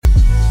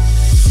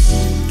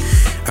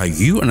Are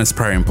you an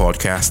aspiring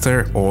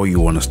podcaster or you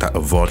want to start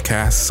a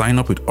vodcast? Sign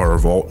up with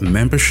Orvault.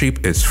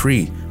 Membership is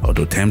free,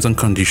 although terms and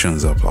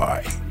conditions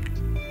apply.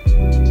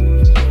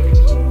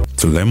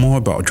 To learn more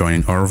about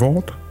joining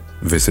Orvault,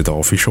 visit our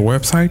official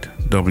website,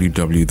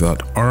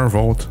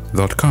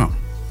 www.orvault.com.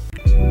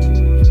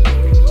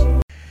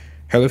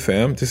 Hello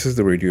fam, this is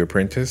the Radio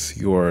Apprentice.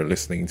 You are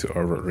listening to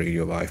our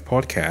Radio Live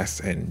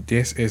podcast, and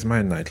this is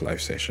my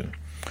nightlife session.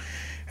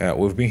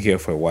 We've been here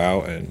for a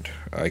while, and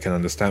I can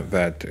understand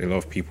that a lot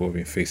of people have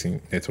been facing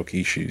network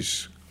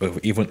issues of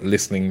even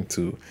listening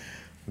to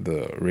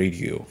the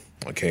radio.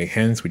 Okay,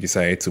 hence we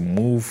decided to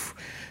move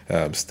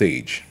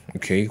stage.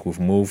 Okay, we've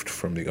moved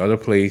from the other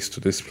place to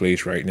this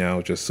place right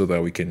now, just so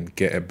that we can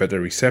get a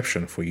better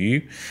reception for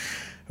you.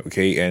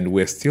 Okay, and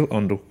we're still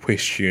on the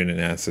question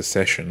and answer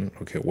session.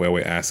 Okay, where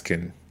we're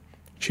asking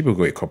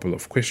Chibugo a couple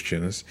of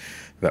questions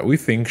that we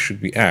think should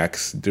be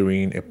asked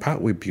during a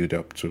pathway build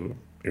up to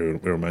a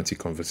romantic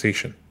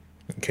conversation.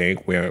 Okay,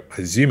 we're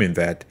assuming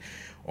that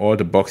all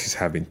the boxes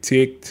have been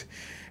ticked,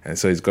 and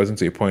so it's gotten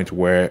to a point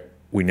where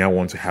we now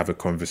want to have a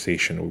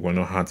conversation. We want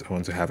to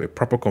have a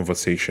proper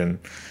conversation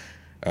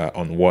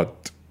on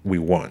what we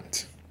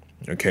want.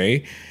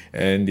 Okay,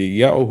 and the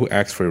Yao who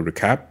asked for a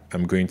recap,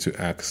 I'm going to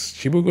ask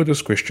Chibugo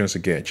those questions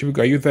again. Chibugo,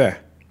 are you there?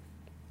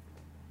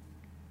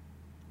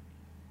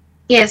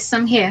 Yes,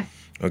 I'm here.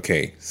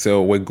 Okay,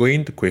 so we're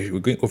going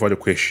over the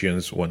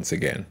questions once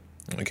again.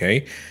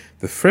 Okay,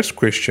 the first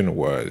question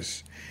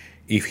was,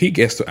 if he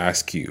gets to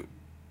ask you,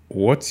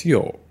 what's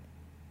your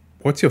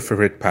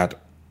favorite part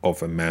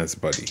of a man's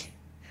body?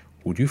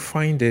 Would you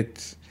find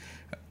it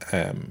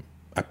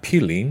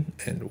appealing,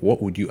 and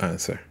what would you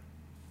answer?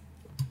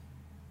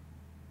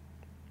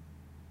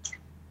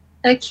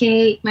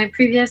 Okay, my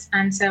previous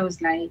answer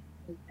was like,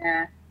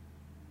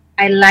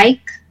 I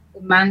like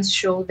the man's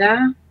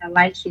shoulder, I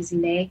like his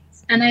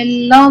legs, and I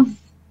love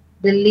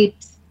the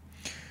lips.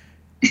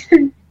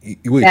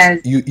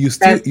 Wait, you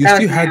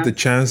still had the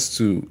chance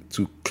to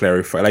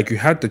clarify, like you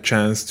had the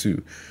chance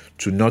to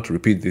not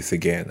repeat this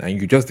again,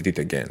 and you just did it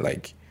again.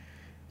 Like,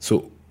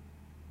 so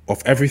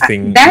of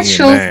everything that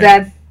shows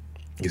that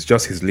it's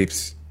just his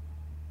lips.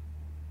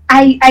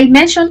 I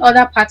mentioned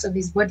other parts of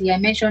his body. I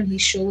mentioned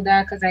his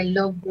shoulder because I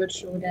love broad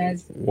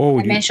shoulders.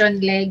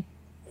 Mentioned leg.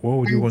 What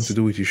would you want to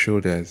do with your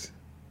shoulders?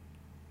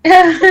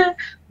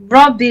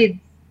 Rub it,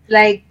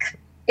 like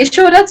a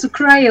shoulder to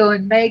cry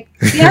on. Like,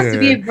 it has to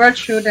be a broad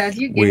shoulder.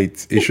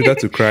 Wait, a shoulder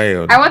to cry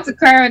on? I want to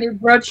cry on a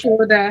broad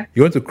shoulder.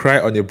 You want to cry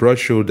on a broad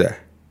shoulder?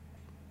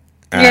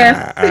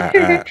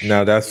 Yes.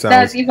 Now that sounds...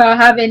 That's if I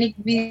have any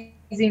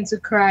reason to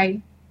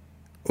cry.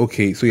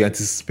 Okay, so you're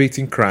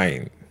anticipating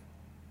crying.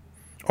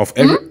 Of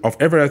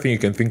everything you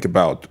can think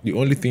about, the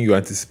only thing you're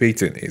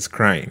anticipating is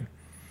crying.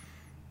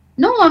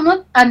 No, I'm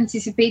not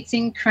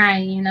anticipating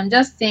crying. I'm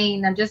just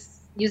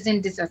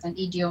using this as an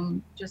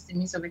idiom, just a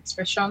means of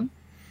expression.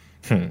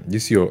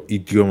 This your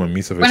idiom and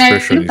means of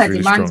expression is really strong. When I look at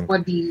a man's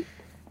body.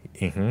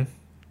 Mm-hmm.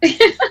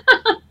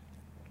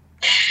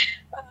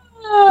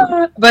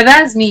 But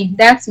that's me.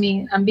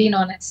 I'm being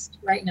honest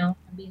right now.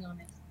 I'm being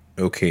honest.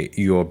 Okay,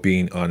 you're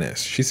being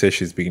honest. She says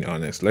she's being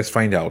honest. Let's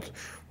find out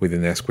with the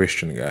next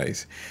question,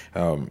 guys.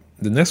 The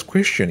next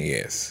question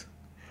is,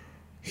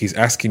 he's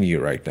asking you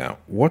right now,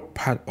 what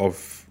part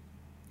of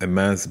a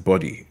man's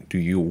body do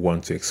you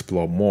want to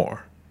explore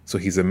more? So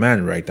he's a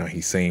man right now.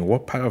 He's saying,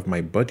 what part of my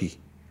body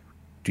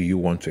do you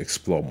want to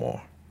explore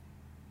more?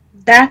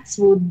 That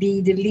would be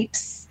the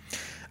lips.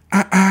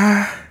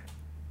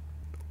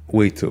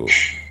 Wait, are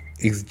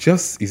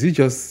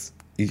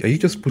you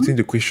just putting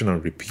the question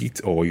on repeat,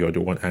 or you're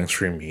the one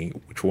answering me?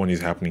 Which one is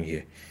happening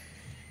here?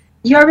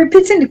 You're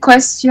repeating the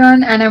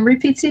question, and I'm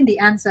repeating the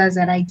answers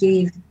that I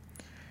gave.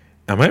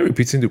 Am I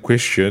repeating the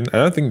question? I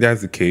don't think that's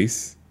the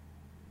case.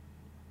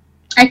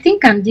 I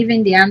think I'm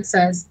giving the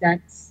answers to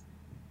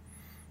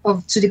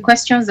the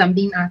questions I'm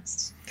being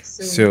asked.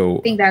 So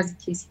I think that's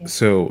the case here.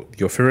 So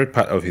your favorite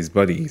part of his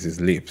body is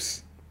his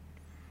lips.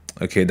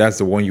 Okay, that's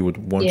the one you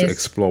would want to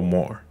explore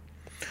more.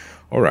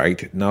 All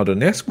right. Now the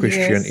next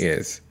question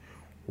is,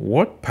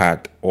 what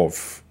part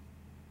of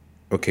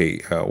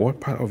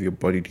your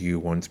body do you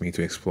want me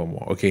to explore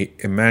more? Okay,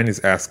 a man is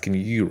asking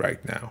you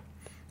right now.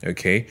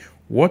 Okay,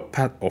 what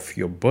part of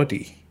your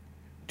body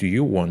do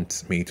you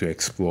want me to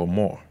explore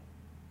more?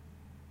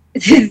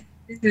 This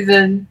is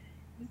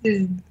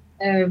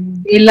a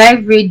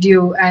live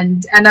radio,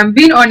 and I'm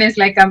being honest.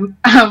 Like I'm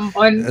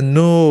on.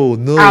 No,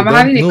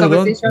 having a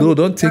conversation.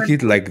 Don't take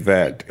it like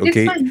that.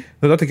 Okay, no,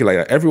 don't take it like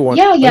that. Everyone,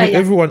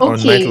 everyone on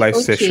nightlife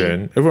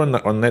session, everyone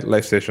on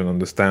nightlife session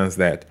understands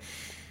that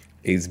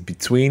it's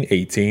between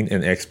 18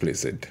 and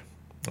explicit.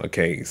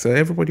 Okay, so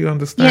everybody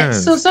understands.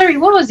 Yeah. So sorry,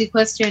 what was the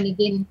question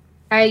again?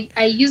 I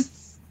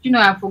used.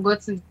 I've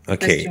forgotten.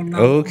 Okay.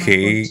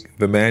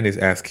 The man is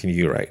asking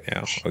you right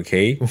now.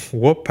 Okay,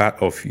 what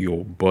part of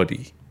your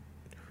body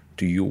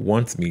do you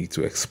want me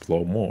to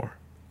explore more?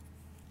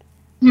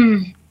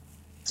 To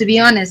be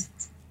honest,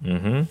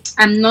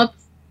 I'm not.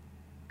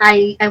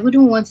 I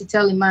wouldn't want to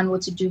tell a man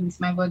what to do with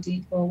my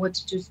body or what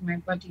to do to my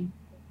body.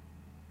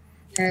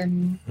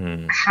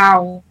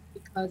 How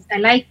because I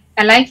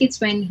like it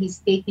when he's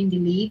taking the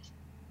lead.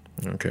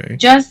 Okay.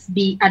 Just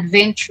be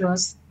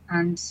adventurous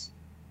and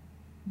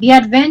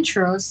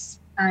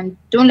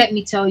don't let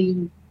me tell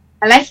you.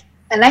 I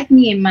like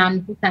me a man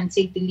who can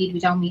take the lead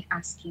without me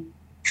asking.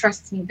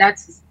 Trust me, that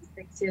is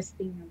the sexiest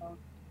thing about.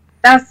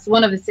 That's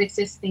one of the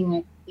sexiest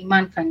thing a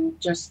man can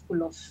just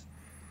pull off.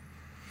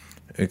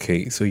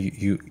 Okay. So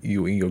you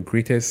in your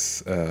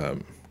greatest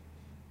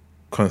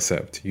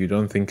concept, you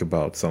don't think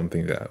about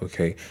something that,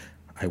 okay,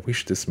 I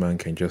wish this man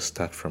can just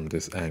start from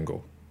this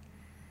angle.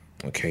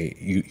 Okay,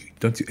 you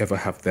don't you ever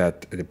have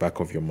that at the back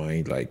of your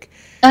mind, like,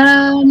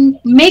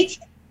 Make.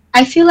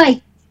 I feel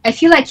like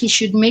he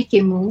should make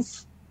a move.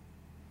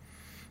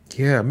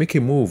 yeah, make a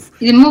move.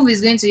 The move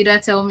is going to either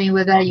tell me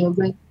whether you're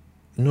going.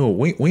 No,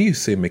 when you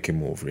say make a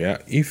move, yeah,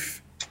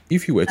 if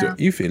you were to Uh,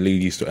 if a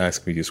lady is to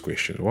ask me this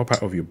question, what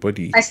part of your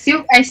body? I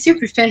still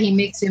prefer he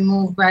makes a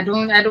move, but I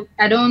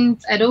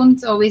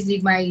don't always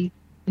leave my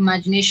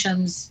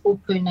imaginations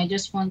open. I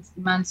just want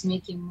the man to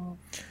make a move.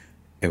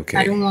 I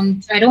Okay, don't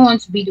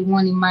want to be the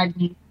one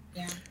imagining.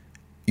 Yeah.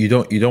 you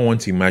don't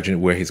want to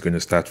imagine where he's going to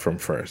start from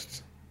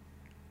first.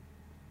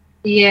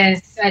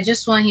 Yes, I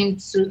just want him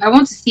to. I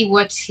want to see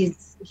what he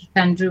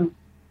can do.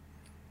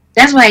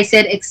 That's why I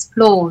said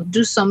explore,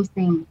 do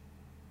something.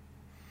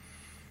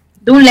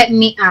 Don't let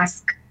me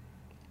ask.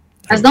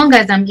 As Oh, long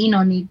as I'm in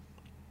on it,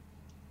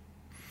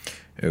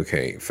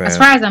 okay, as fam.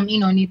 far as I'm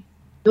in on it,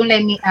 don't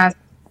let me ask.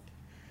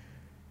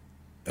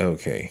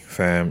 Okay,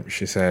 fam.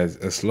 She says,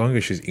 as long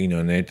as she's in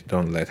on it,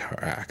 don't let her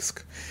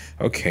ask.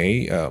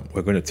 Okay,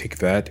 we're going to take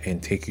that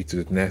and take you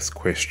to the next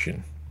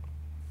question.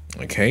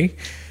 Okay,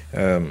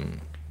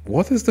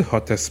 what is the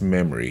hottest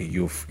memory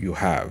you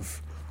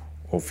have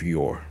of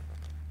your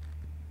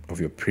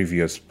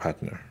previous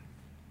partner?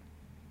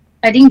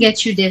 I didn't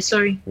get you there.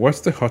 Sorry.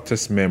 What's the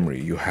hottest memory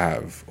you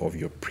have of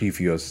your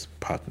previous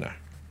partner?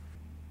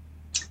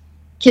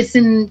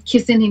 Kissing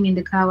him in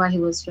the car while he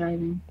was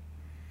driving.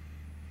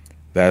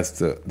 That's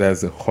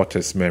the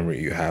hottest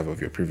memory you have of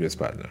your previous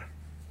partner.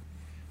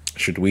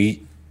 Should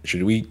we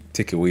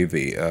take away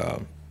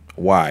the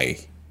Y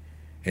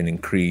and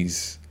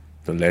increase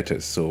the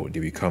letters so they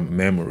become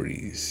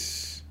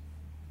memories?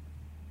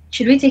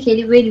 Should we take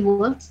away the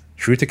what?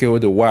 Should we take away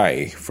the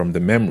Y from the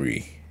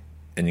memory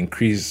and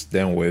increase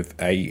them with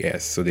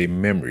IES so they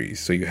memories?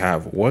 So you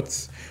have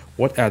what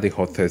are the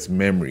hottest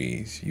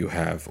memories you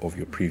have of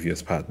your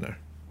previous partner?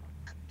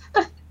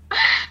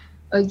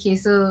 Okay,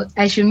 so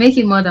I should make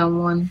it more than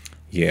one.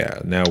 Yeah,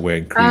 now we're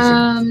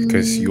increasing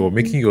because you're Um.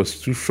 making yours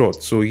too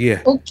short. So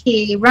yeah.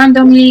 Okay.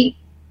 Randomly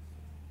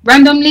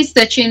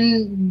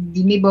searching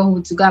the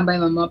neighborhood to go and buy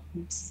mama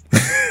puts.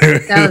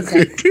 That was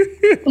like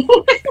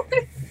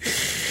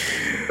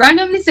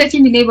randomly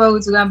searching the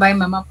neighborhood to go and buy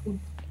mama put,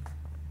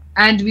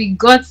 and we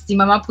got the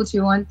mama put we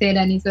wanted,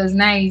 and it was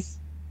nice.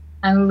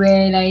 And we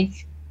were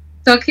like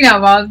talking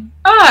about,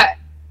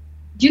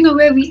 do you know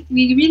where we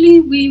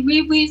really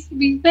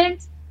we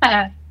went?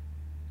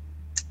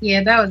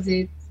 Yeah, that was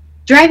it.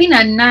 Driving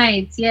at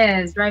night,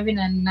 yes, driving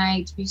at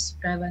night. We used to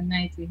drive at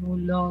night a whole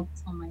lot.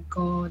 Oh my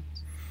god,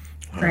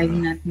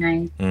 driving at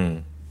night.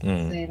 Mm, So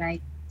mm.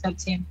 like top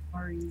 10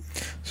 memories.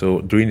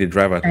 So during the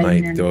drive at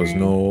Driving night, at there was night.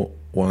 no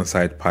one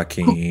side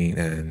parking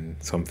and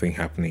something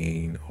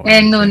happening or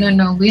And no, no, anything.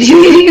 no, we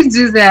didn't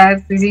do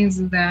that. We didn't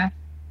do that.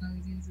 No,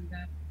 we didn't do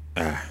that.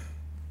 Ah,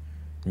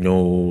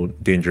 no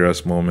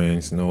dangerous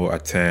moments, no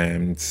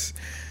attempts,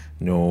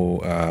 no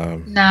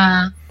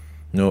Nah,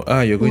 no.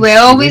 You're we going were you're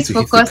going always to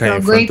hit the focused car in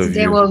on going front to of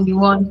get you. what we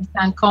want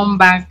and come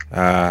back.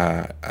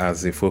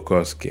 As a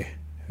focus. Okay,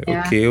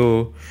 Yeah, okay.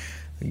 Oh,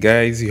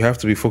 guys, you have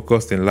to be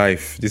focused in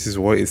life. This is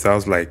what it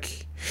sounds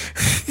like.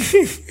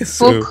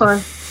 So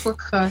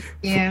focus.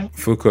 Yeah.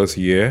 focus,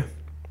 yeah.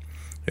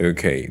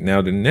 Okay,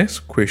 now the next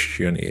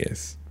question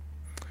is,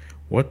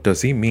 what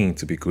does it mean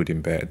to be good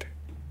in bed?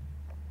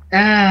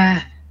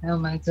 Oh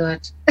my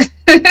god.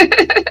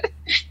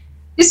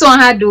 This one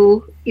hard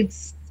though.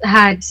 It's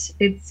hard.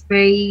 It's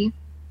very.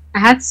 I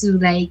had to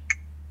like.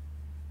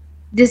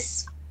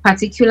 This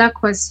particular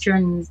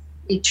question is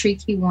a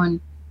tricky one.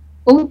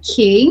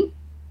 Okay.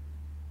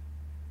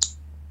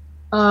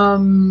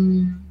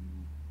 Um.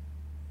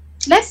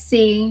 Let's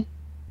say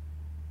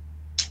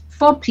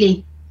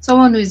foreplay.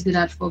 Someone who is good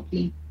at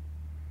foreplay.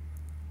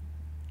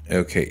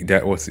 Okay,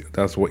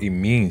 that's what it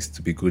means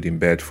to be good in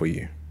bed for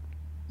you.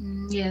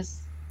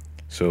 Yes.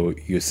 So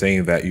you're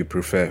saying that you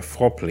prefer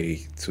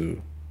foreplay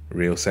to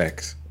real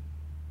sex.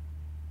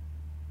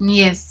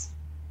 Yes.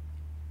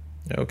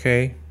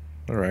 Okay,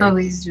 all right.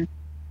 Always do.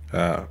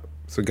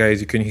 So guys,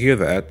 you can hear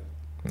that.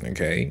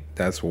 Okay,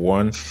 that's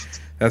one.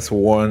 That's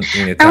one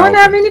in a I wonder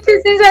how thousand. many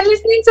persons are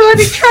listening to all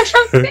the trash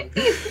I'm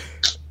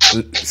saying.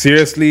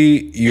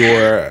 Seriously,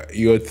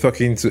 you're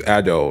talking to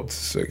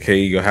adults, okay?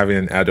 You're having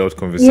an adult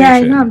Yeah,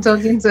 I know conversation. I'm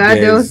talking to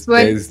adults, There's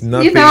but there's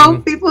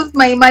nothing people's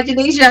my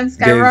imaginations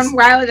can run there's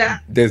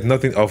wilder. there's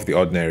nothing off the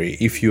ordinary.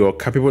 If you're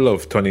capable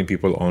of turning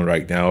people on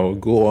right now,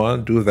 go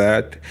on, do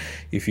that.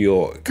 If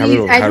you're Please,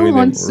 capable of having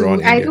them run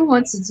in I there, don't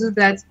want to do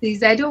that.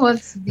 Please, no, I don't feel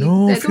want to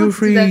do that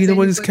free. to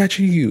Nobody's anybody.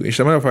 catching you. As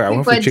a matter of fact, I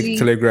have to check Anybody.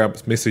 Telegram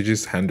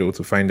messages handle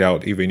to find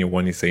out if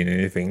anyone is saying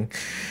anything.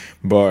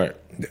 But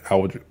I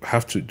would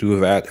have to do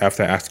that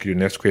after I ask you the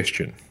next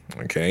question.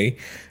 Okay.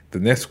 The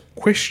next Okay.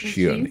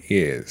 question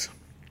is,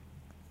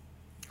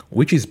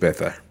 which is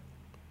better?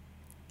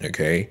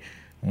 Okay.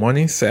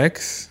 Morning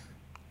sex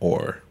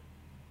or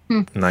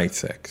night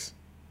sex?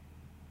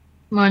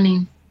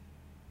 Morning.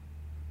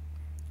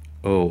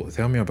 Oh,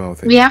 tell me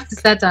about it. We have to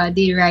start our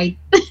day right.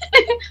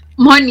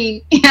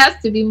 Morning. It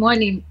has to be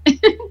morning.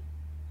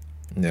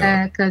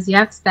 No. Because you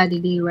have to start the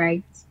day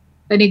right.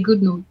 On a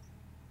good note.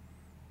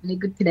 On a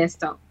good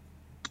pedestal.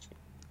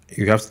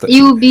 You have to.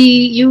 You'll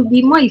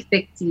be more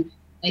effective.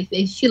 I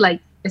feel like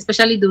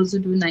especially those who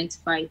do 9 to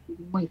 5 will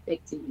be more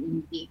effective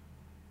in the day.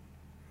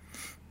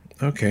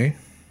 Okay.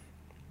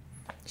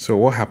 So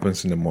what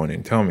happens in the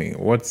morning? Tell me.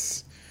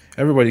 What's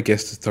everybody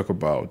gets to talk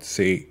about?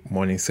 Say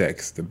morning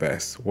sex the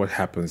best. What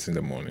happens in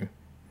the morning?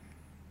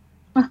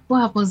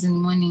 What happens in the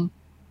morning?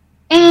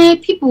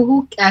 People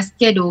who are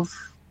scared of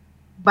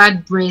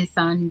bad breath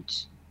and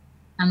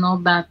all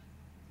that.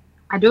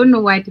 I don't know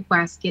why people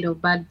are scared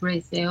of bad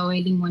breath or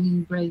early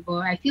morning breath,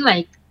 but I feel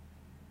like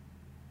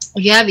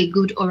if you have a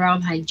good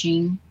oral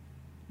hygiene,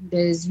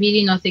 there's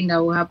really nothing that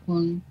will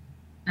happen.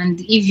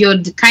 And if you're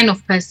the kind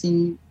of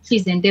person,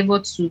 please endeavor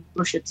to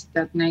brush your teeth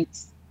at night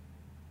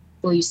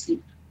before you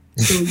sleep.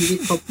 So you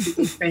wake up with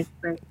a fresh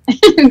breath.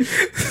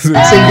 So you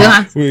don't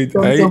have to Wait,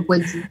 dump your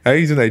body. I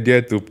use an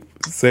idea to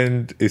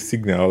send a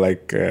signal.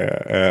 Like,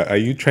 are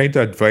you trying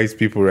to advise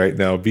people right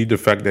now? Be the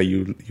fact that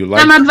you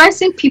like. I'm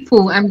advising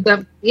people.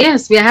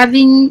 Yes, we are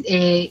having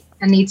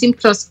an 18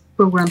 plus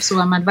program, so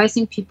I'm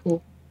advising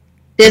people.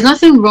 There's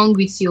nothing wrong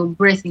with your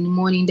breath in the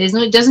morning.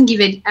 It doesn't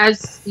give it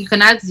as you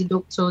can ask the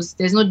doctors.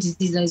 There's no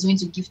disease that is going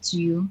to give to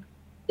you.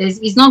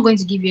 It's not going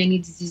to give you any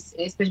disease.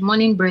 Especially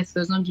morning breath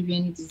does not give you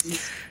any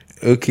disease.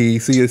 Okay,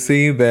 so you're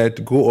saying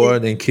that go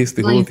on and kiss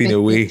the Not whole thing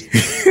away.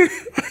 infected.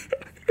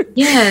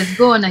 Yes,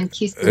 go on and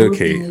kiss the whole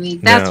Okay, thing away.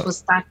 That's now for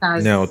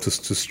starters. now to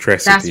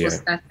stress it, That's for yeah.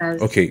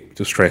 starters. Okay,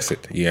 to stress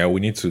it, yeah.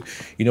 We need to,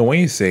 when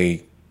you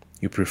say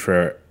you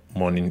prefer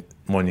morning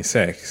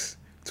sex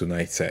to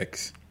night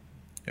sex,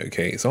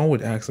 okay. Someone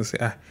would ask and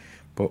say,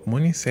 but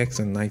morning sex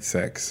and night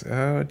sex,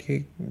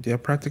 they're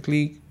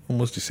practically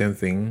almost the same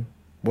thing.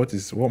 What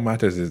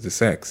matters is the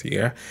sex,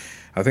 yeah.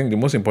 I think the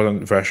most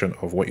important version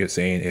of what you're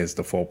saying is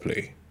the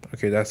foreplay.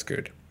 Okay, that's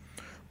good.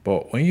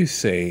 But when you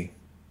say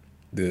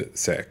the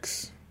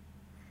sex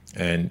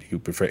and you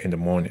prefer in the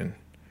morning,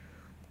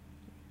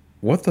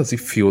 what does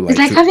it feel like? It's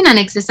like having an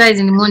exercise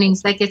in the morning.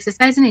 It's like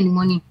exercising in the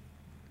morning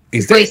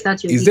before you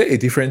start your Is day. there a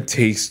different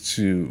taste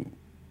to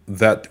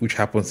that which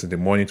happens in the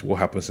morning to what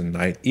happens in the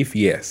night? If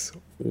yes,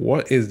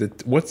 what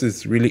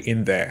is really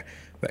in there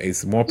that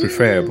is more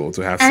preferable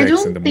to have I sex in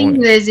don't the think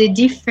morning? there's a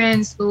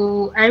difference.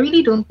 So I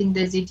really don't think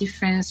there's a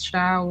difference,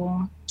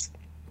 Shao.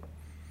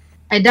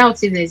 I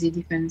doubt if there's a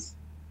difference.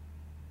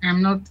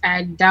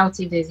 I doubt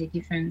if there's a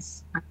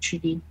difference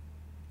actually.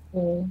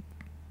 Or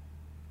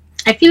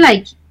I feel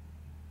like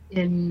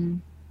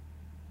um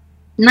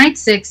night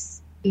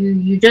sex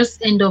you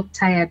just end up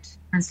tired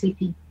and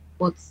sleepy.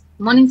 But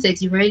morning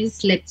sex you've already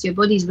slept, your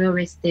body is well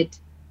rested,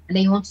 and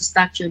then you want to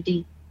start your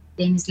day.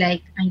 Then it's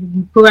like and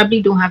you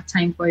probably don't have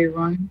time for a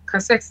run.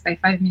 Because sex is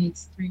like 5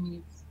 minutes, 3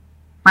 minutes,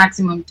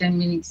 maximum 10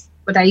 minutes.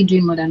 What are you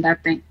doing more than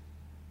that time?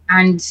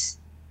 And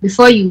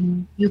before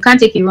you can't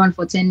take a run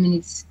for 10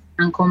 minutes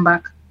and come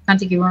back. You can't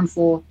take a run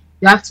for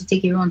you have to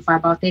take a run for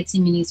about 30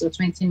 minutes or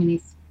 20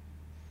 minutes.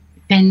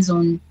 Depends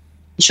on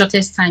the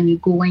shortest time you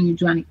go when you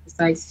do an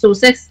exercise. So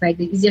sex is like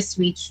the easiest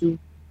way to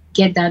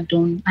get that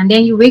done. And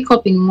then you wake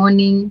up in the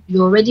morning,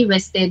 you're already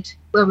rested,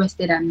 well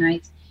rested at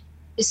night.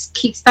 Just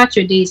kickstart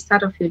your day,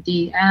 start off your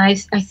day.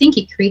 And I think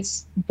it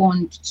creates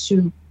bond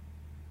too.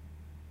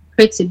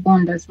 Creates a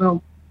bond as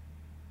well.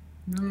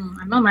 No,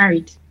 I'm not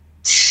married.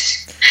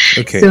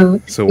 Okay, So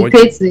so it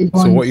creates a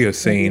bond. what you're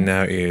saying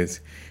now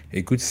is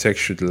a good sex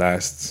should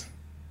last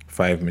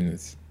 5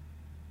 minutes.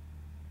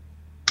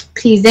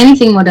 Please,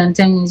 anything more than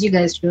 10 minutes, you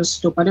guys just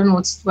stop. I don't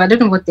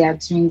know what they are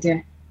doing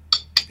there.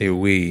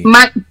 Away.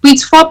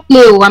 With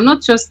foreplay, I'm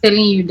not just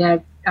telling you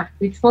that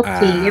with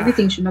foreplay,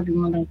 everything should not be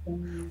more than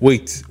 10 minutes.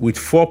 Wait, with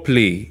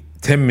foreplay,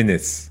 10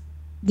 minutes.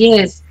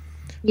 Yes.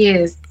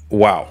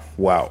 Wow.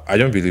 I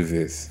don't believe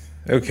this.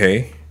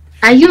 Okay.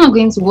 Are you not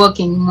going to work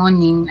in the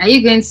morning? Are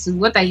you going to?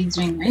 What are you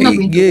doing? Are you not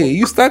going to? Yeah,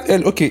 you start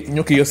early. Okay.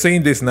 You're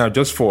saying this now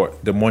just for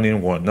the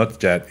morning one, not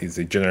that it's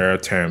a general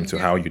term to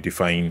how you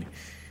define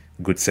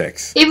good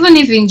sex. Even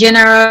if in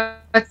general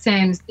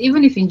terms,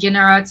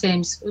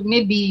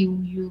 maybe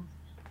you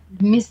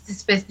miss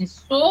this person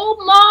so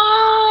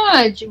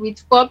much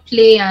with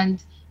foreplay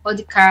and all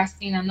the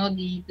casting and all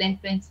the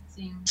plenty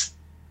things.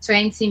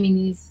 20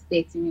 minutes,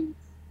 30 minutes,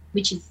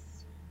 which is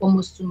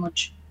almost too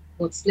much.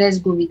 But let's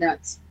go with that.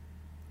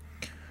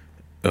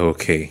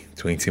 Okay,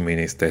 20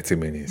 minutes, 30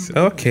 minutes.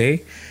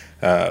 Okay.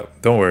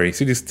 Don't worry.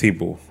 See this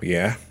table,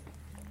 yeah?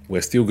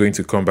 We're still going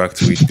to come back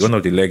to it. One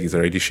of the leg is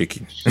already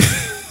shaking.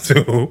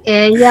 So,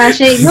 Yeah,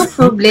 Shay, no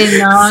problem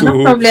now. No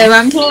so problem.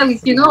 I'm here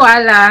with you. No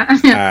wala.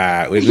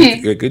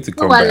 we're going to No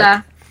come back.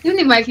 wala. Even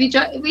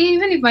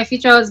if my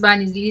future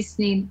husband is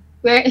listening,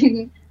 where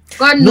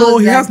God No, knows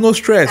he that. has no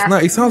stress. Now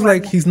it No sounds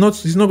like wala. he's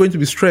not going to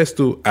be stressed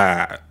too.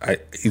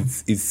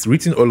 It's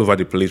written all over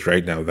the place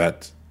right now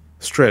that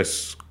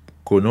stress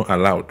could not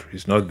allowed.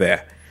 It's not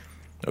there.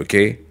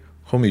 Okay?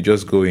 Home you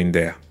just go in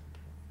there.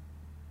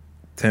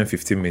 10,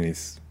 15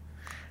 minutes.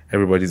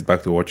 Everybody's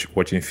back to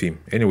watching film.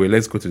 Anyway,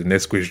 let's go to the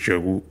next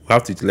question. We'll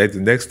have to let the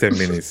next 10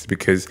 minutes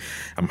because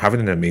I'm having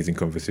an amazing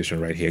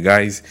conversation right here.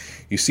 Guys,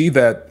 you see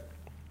that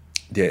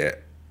there are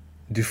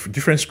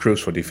different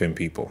strokes for different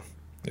people.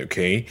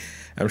 Okay?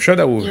 I'm sure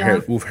that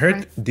Yeah. we've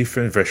heard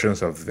different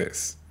versions of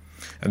this.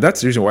 And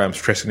that's the reason why I'm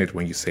stressing it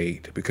when you say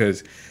it,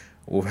 because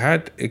we've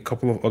had a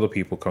couple of other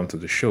people come to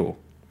the show.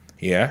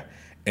 Yeah?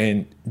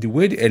 And the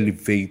way they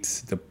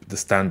elevate the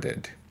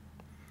standard.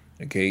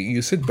 Okay,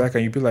 you sit back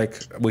and you be like,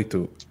 wait,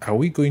 are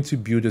we going to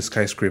build a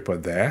skyscraper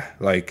there?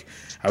 Like,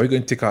 are we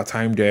going to take our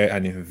time there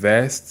and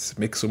invest,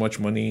 make so much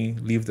money,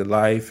 live the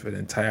life, an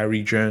entire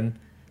region,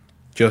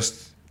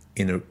 just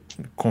in a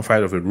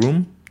confine of a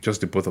room,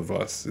 just the both of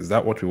us? Is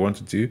that what we want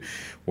to do?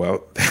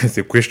 Well, that's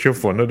a question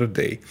for another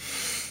day.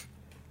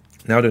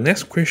 Now, the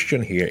next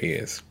question here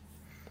is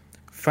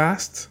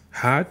fast,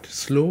 hard,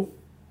 slow.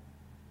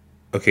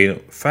 Okay, no,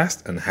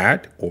 fast and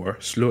hard or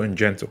slow and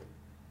gentle?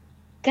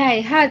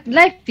 Guy,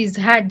 life is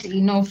hard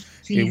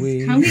enough. Please,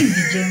 Away. can we be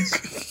gentle?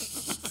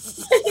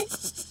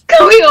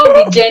 Can we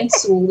all be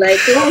gentle? Like,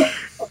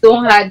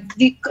 don't hard.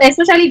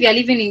 Especially if you are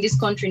living in this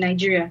country,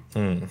 Nigeria.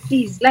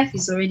 Please, life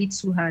is already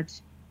too hard.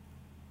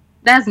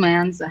 That's my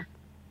answer.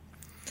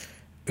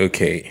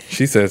 Okay,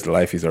 she says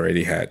life is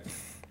already hard.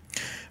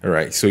 All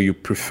right, so you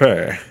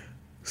prefer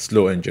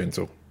slow and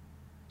gentle.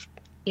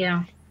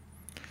 Yeah.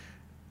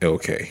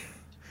 Okay.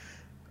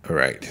 All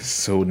right,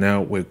 so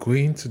now we're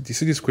going to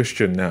see this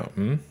question now.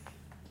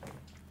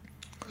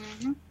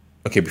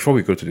 Okay, before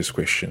we go to this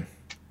question,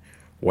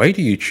 why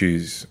do you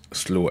choose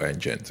slow and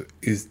gentle?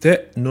 Is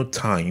there no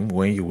time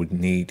when you would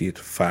need it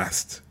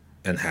fast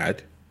and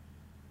hard?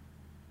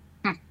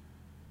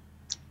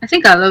 I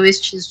think I'll always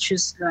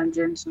choose slow and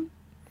gentle.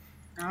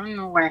 I don't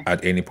know why.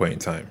 At any point in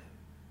time?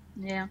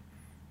 Yeah.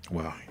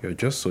 Wow, you're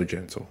just so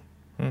gentle.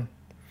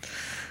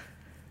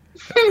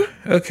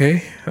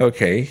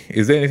 Okay.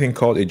 Is there anything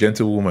called a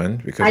gentlewoman?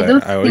 Because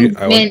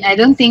I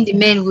don't think the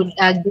men would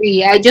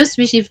agree. I just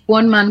wish if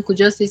one man could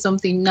just say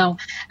something now.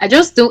 I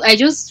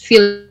just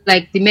feel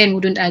like the men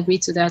wouldn't agree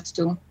to that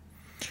too.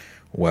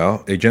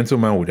 Well, a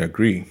gentleman would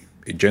agree.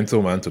 A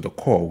gentleman to the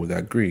core would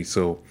agree.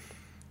 So,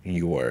 in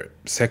your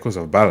circles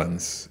of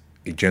balance,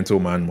 a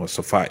gentleman must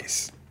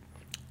suffice.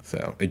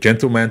 So, a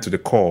gentleman to the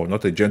core,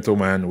 not a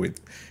gentleman with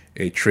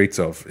a trait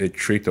of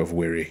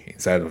worry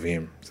inside of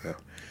him. So,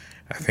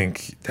 I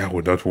think that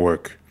would not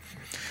work.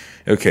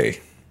 Okay.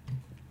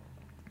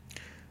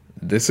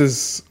 This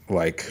is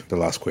like the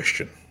last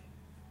question.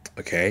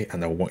 Okay,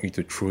 and I want you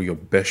to throw your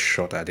best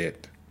shot at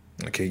it.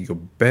 Okay, your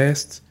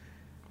best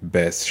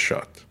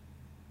shot.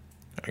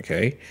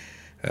 Okay.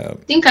 I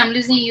think I'm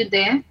losing you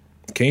there.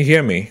 Can you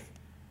hear me?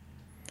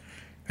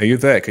 Are you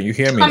there? Can you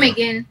hear me? Come now?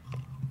 again.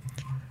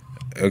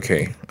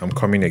 Okay, I'm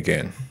coming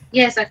again.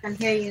 Yes, I can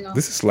hear you now.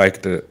 This is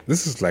like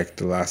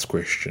the last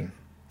question.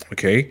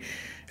 Okay?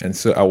 And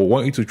so I will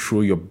want you to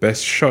throw your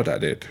best shot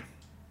at it.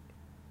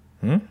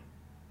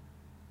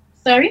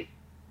 Sorry?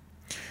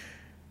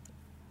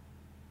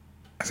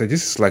 I said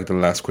this is like the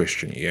last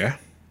question, yeah?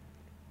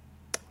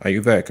 Are you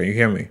there? Can you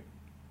hear me?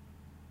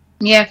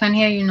 Yeah, I can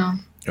hear you now.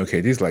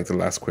 Okay, this is like the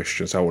last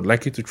question. So I would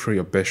like you to throw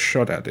your best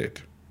shot at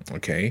it.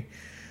 Okay?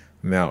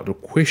 Now, the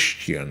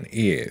question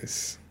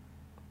is,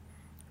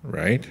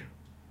 right?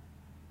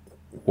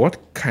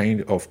 What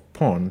kind of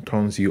porn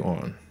turns you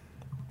on?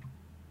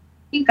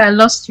 I think I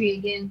lost you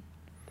again.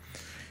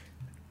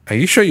 Are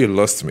you sure you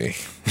lost me?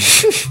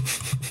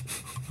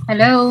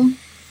 Hello?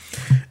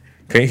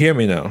 Can you hear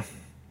me now?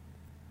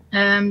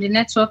 The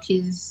network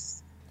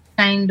is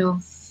kind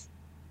of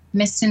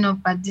messing up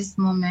at this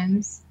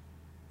moment.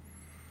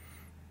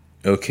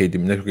 Okay, the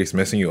network is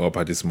messing you up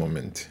at this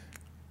moment.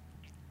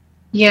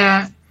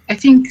 Yeah, I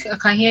think I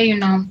can hear you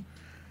now.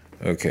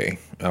 Okay,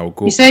 I'll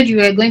go. You said you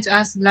were going to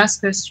ask the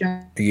last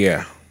question.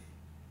 Yeah.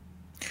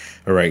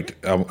 All right.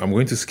 I'm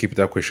going to skip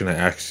that question I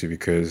asked you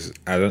because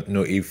I don't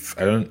know if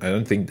I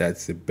don't think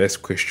that's the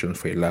best question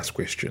for a last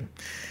question.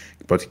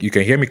 But you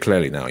can hear me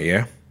clearly now,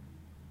 yeah?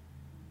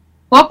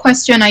 What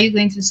question are you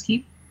going to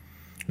skip?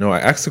 No, I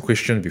asked a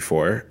question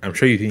before. I'm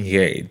sure you didn't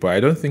hear it, but I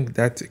don't think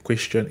that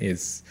question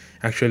is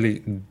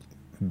actually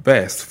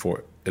best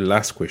for a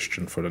last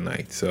question for the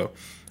night. So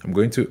I'm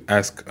going to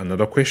ask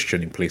another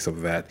question in place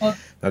of that. Oh.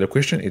 Now the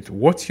question is,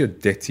 what's your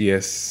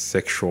dirtiest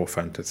sexual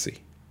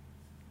fantasy?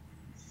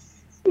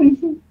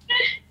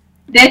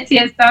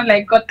 Dirtiest sound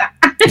like gutter.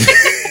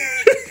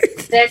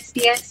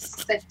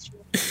 Dirtiest sexual.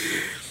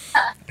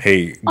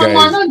 Hey Oh,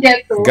 guys, no,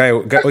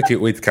 ghetto. okay,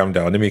 wait, calm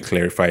down. Let me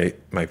clarify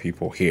my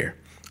people here.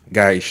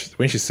 Guys,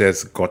 when she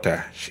says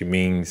gutter, she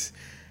means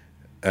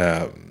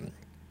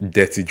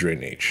dirty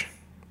drainage.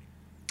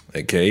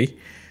 Okay,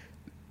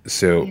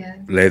 so Yeah.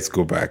 let's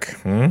go back.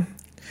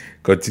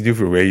 Continue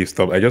from where you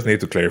stopped. I just need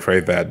to clarify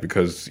that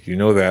because you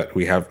know that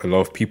we have a lot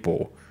of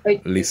people Okay.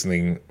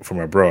 listening from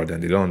abroad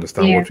and they don't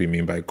understand Yeah. what we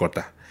mean by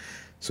gutter.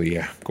 So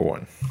yeah, go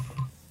on.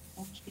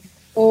 Okay.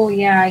 Oh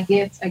yeah, I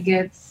get.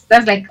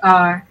 That's like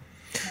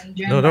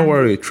Nigerian No, don't language.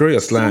 worry. Throw your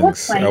So what's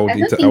slangs. my? I don't I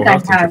will think I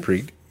have to have.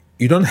 interpret.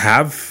 You don't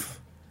have.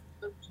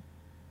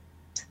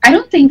 I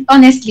don't think,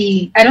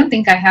 honestly, I don't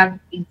think I have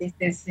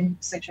this in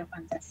sexual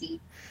fantasy.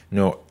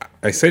 No,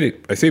 I said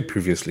it. I said it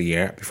previously.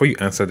 Yeah, before you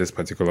answer this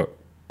particular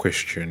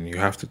question, you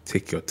have to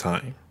take your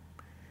time,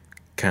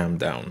 calm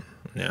down,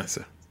 and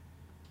answer.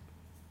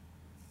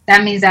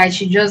 That means I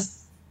should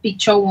just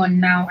picture one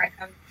now. I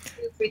can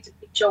feel free to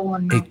picture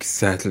one now.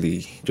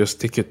 Exactly. Just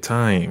take your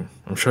time.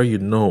 I'm sure you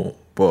know,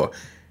 but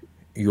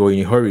you're in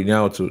a hurry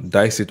now to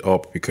dice it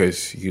up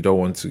because you don't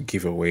want to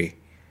give away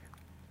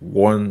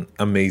one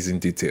amazing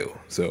detail.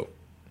 So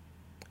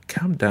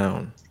calm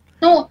down.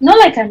 No, not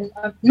like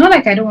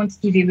I don't want to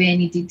give away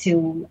any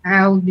detail.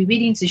 I'll be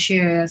willing to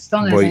share as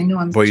long as I know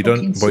I'm But you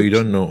talking don't. But to you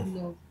don't people.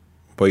 know.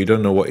 But you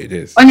don't know what it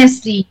is.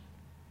 Honestly,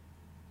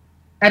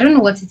 I don't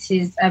know what it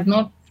is. I've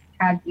not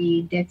had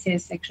a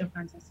dirtiest sexual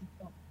fantasy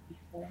talk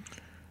before.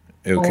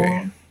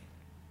 Okay.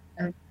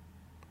 Or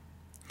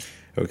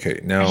Okay.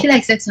 I Now, feel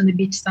like sex on the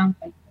beach sounds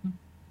like fun.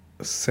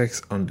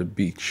 sex on the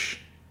beach.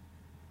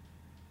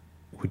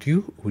 Would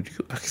you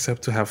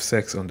accept to have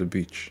sex on the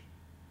beach?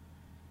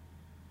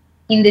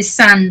 In the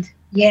sand,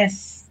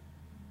 yes.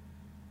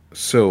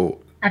 So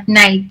At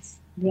night,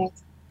 yes.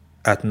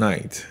 at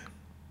night,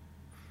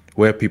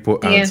 where people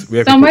aren't Yes.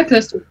 where Somewhere people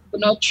close to a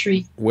coconut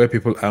tree. where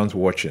people aren't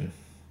watching.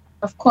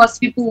 Of course,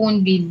 people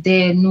won't be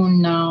there. No,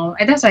 now.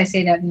 And that's why I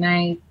said at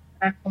night.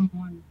 Ah, come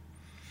on.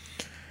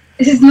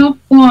 This is not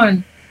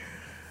fun.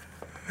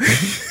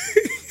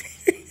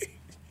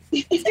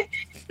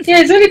 Yeah,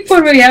 it's only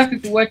fun when you have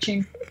people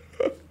watching.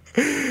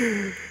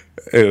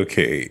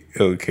 Okay.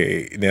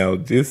 Now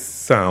this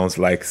sounds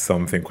like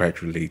something quite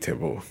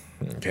relatable.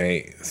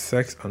 Okay,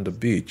 sex on the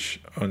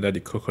beach under the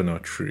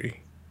coconut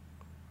tree.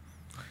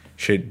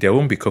 There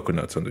won't be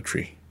coconuts on the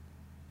tree.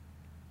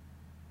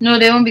 No,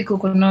 there won't be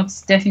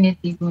coconuts.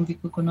 Definitely won't be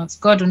coconuts.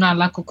 God will not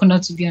allow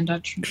coconuts to be on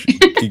that tree.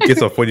 In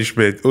case of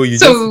punishment. Oh,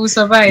 So we will you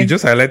survive.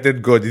 just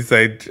highlighted God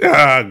inside.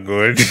 Ah,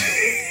 God.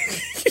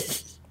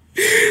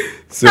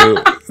 so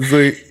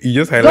you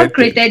just God highlighted.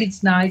 created it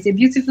now. It's a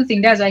beautiful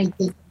thing. That's why he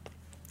did.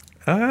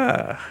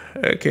 Ah,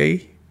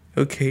 okay.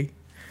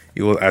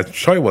 I'm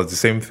sure it was the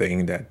same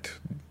thing that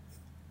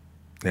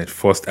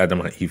forced Adam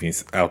and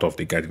Eve out of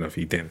the Garden of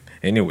Eden.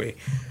 Anyway,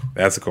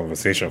 that's a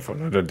conversation for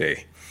another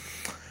day.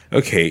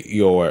 Okay,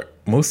 your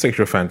most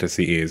sexual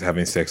fantasy is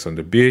having sex on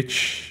the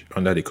beach,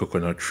 under the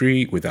coconut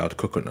tree, without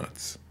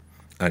coconuts.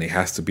 And it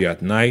has to be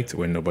at night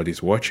when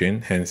nobody's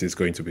watching, hence it's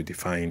going to be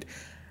defined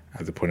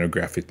as a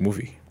pornographic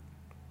movie.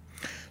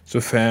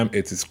 So, fam,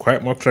 it is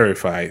quite more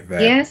clarified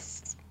that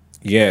Yes.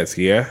 yes,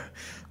 yeah.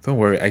 Don't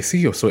worry. I see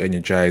you're so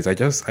energized.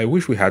 I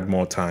wish we had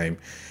more time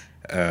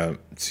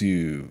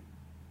to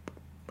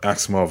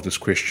ask more of those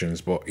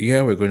questions. But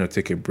yeah, we're going to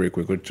take a break.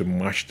 We're going to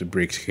match the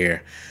breaks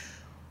here.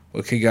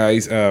 Okay,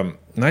 guys.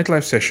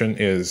 Nightlife session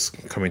is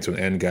coming to an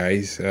end,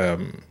 guys.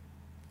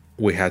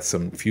 We had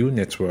some few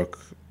network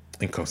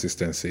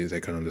inconsistencies. I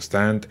can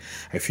understand.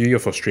 I feel your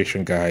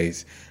frustration,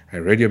 guys. I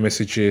read your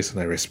messages and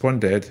I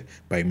responded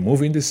by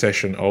moving the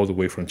session all the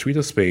way from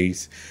Twitter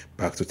Space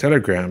back to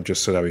Telegram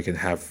just so that we can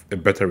have a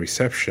better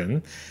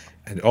reception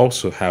and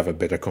also have a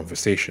better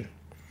conversation.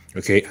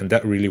 Okay, and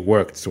that really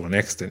worked to an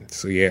extent.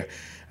 So yeah,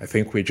 I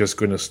think we're just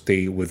going to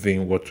stay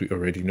within what we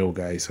already know,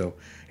 guys. So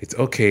it's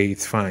okay,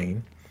 it's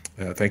fine.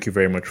 Thank you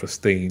very much for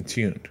staying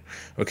tuned.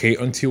 Okay,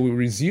 until we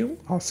resume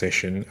our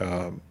session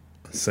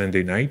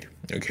Sunday night.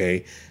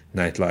 Okay,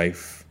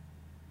 Nightlife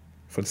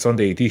for the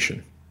Sunday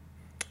edition.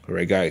 All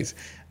right, guys,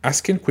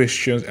 asking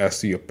questions as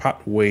to your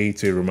pathway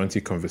to a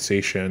romantic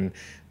conversation.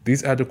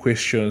 These are the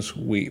questions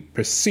we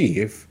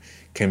perceive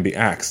can be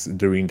asked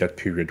during that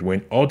period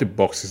when all the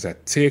boxes are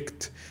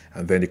ticked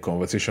and then the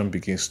conversation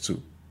begins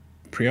to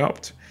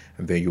pre-opt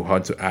and then you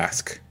had to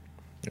ask.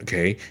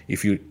 Okay,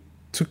 if you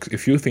took a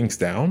few things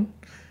down,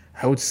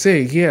 I would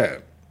say, yeah,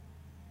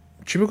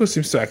 Chibuko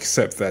seems to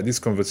accept that these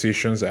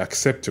conversations are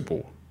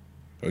acceptable.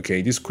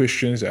 Okay, these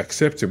questions are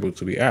acceptable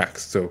to be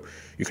asked. So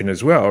you can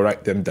as well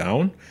write them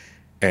down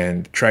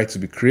and try to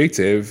be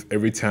creative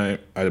every time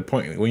at a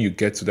point when you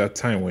get to that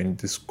time when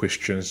these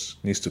questions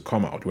needs to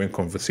come out, when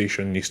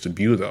conversation needs to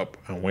build up,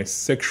 and when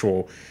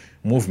sexual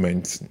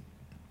movement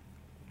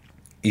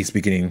is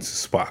beginning to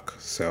spark.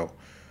 So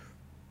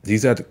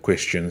these are the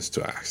questions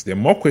to ask. There are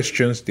more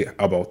questions. There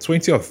are about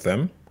 20 of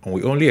them, and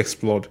we only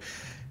explored.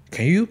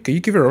 Can you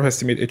give a rough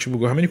estimate,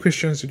 Echibugo? How many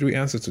questions did we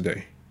answer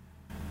today?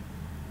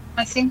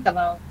 I think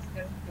about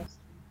 7 questions.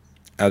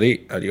 Are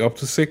they up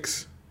to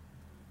 6?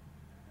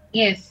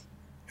 Yes.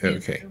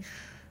 Okay.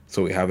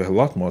 So we have a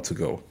lot more to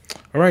go.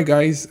 All right,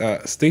 guys,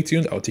 stay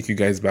tuned. I'll take you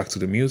guys back to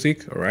the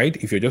music. All right.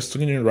 If you're just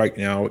tuning in right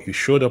now, you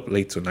showed up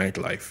late to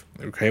Nightlife.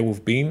 Okay.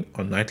 We've been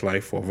on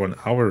Nightlife for over an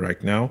hour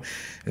right now.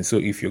 And so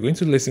if you're going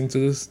to listen to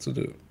this, to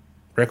the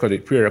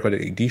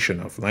pre-recorded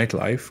edition of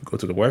Nightlife, go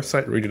to the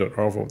website,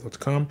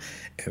 radio.orval.com.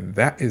 And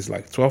that is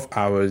like 12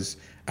 hours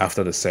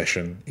after the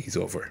session is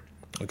over.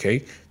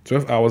 Okay.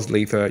 12 hours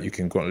later, you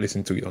can go and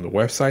listen to it on the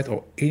website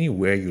or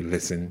anywhere you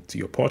listen to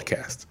your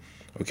podcast.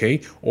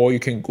 Okay, or you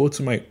can go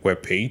to my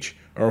webpage,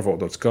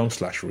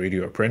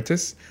 orval.com/radio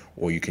apprentice,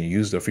 or you can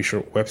use the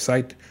official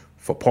website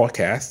for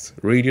podcasts,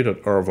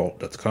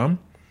 radio.orval.com,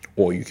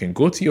 or you can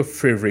go to your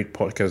favorite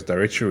podcast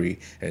directory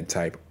and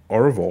type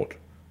Orval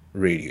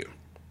Radio.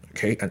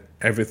 Okay, and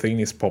everything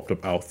is popped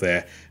up out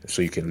there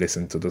so you can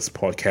listen to this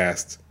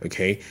podcast,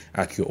 okay,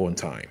 at your own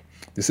time.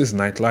 This is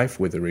Nightlife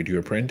with the Radio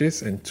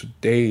Apprentice, and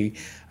today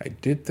I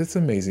did this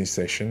amazing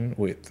session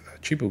with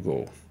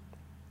Chibugo,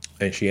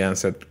 and she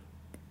answered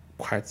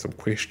quite some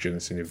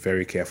questions in a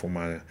very careful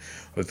manner.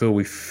 Although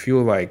we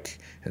feel like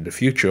in the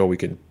future we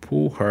can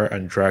pull her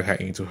and drag her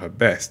into her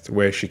best,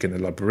 where she can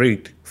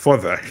elaborate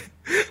further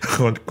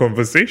on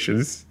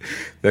conversations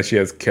that she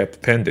has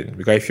kept pending.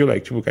 Because I felt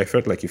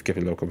like you've kept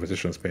a lot of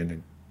conversations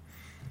pending.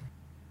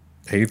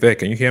 Are you there?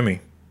 Can you hear me?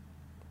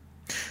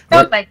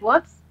 Felt like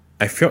what?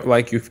 I felt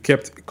like you've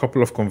kept a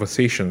couple of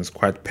conversations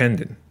quite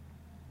pending.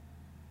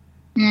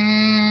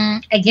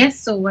 I guess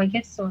so. All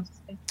right. So.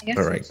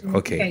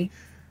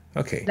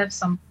 Okay. That's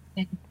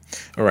something.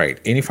 All right.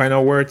 Any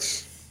final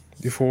words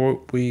before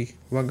we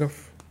log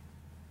off?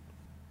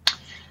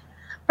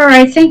 All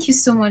right. Thank you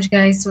so much,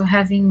 guys, for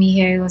having me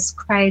here. It was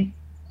quite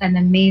an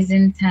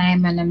amazing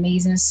time, an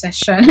amazing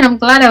session. I'm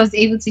glad I was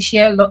able to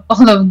share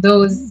all of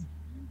those,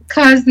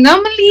 because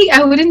normally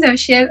I wouldn't have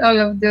shared all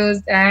of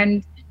those.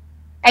 And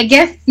I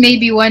guess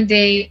maybe one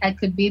day I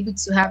could be able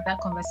to have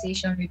that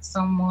conversation with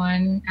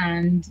someone,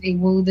 and it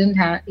wouldn't.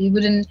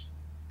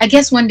 I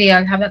guess one day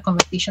I'll have that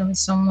conversation with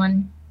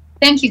someone.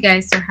 Thank you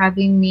guys for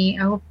having me.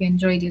 I hope you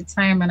enjoyed your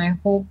time, and I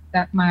hope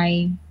that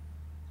my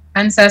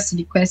answers to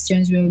the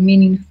questions were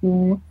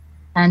meaningful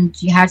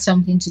and you had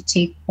something to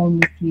take home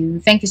with you.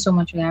 Thank you so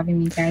much for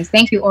having me, guys.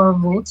 Thank you,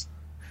 Orval.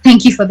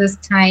 Thank you for this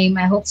time.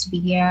 I hope to be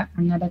here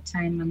another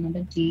time,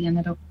 another day,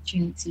 another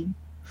opportunity.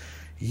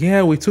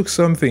 Yeah, we took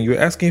something. You were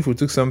asking if we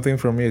took something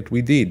from it.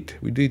 We did.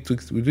 We did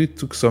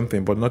took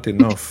something, but not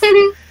enough.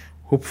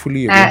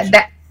 Hopefully, that's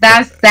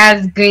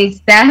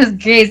great. That's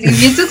great.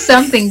 If you took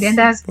something, then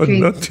that's but great.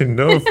 Not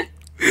enough.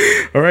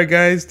 All right,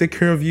 guys, take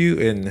care of you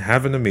and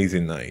have an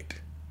amazing night.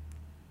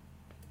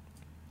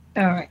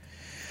 All right.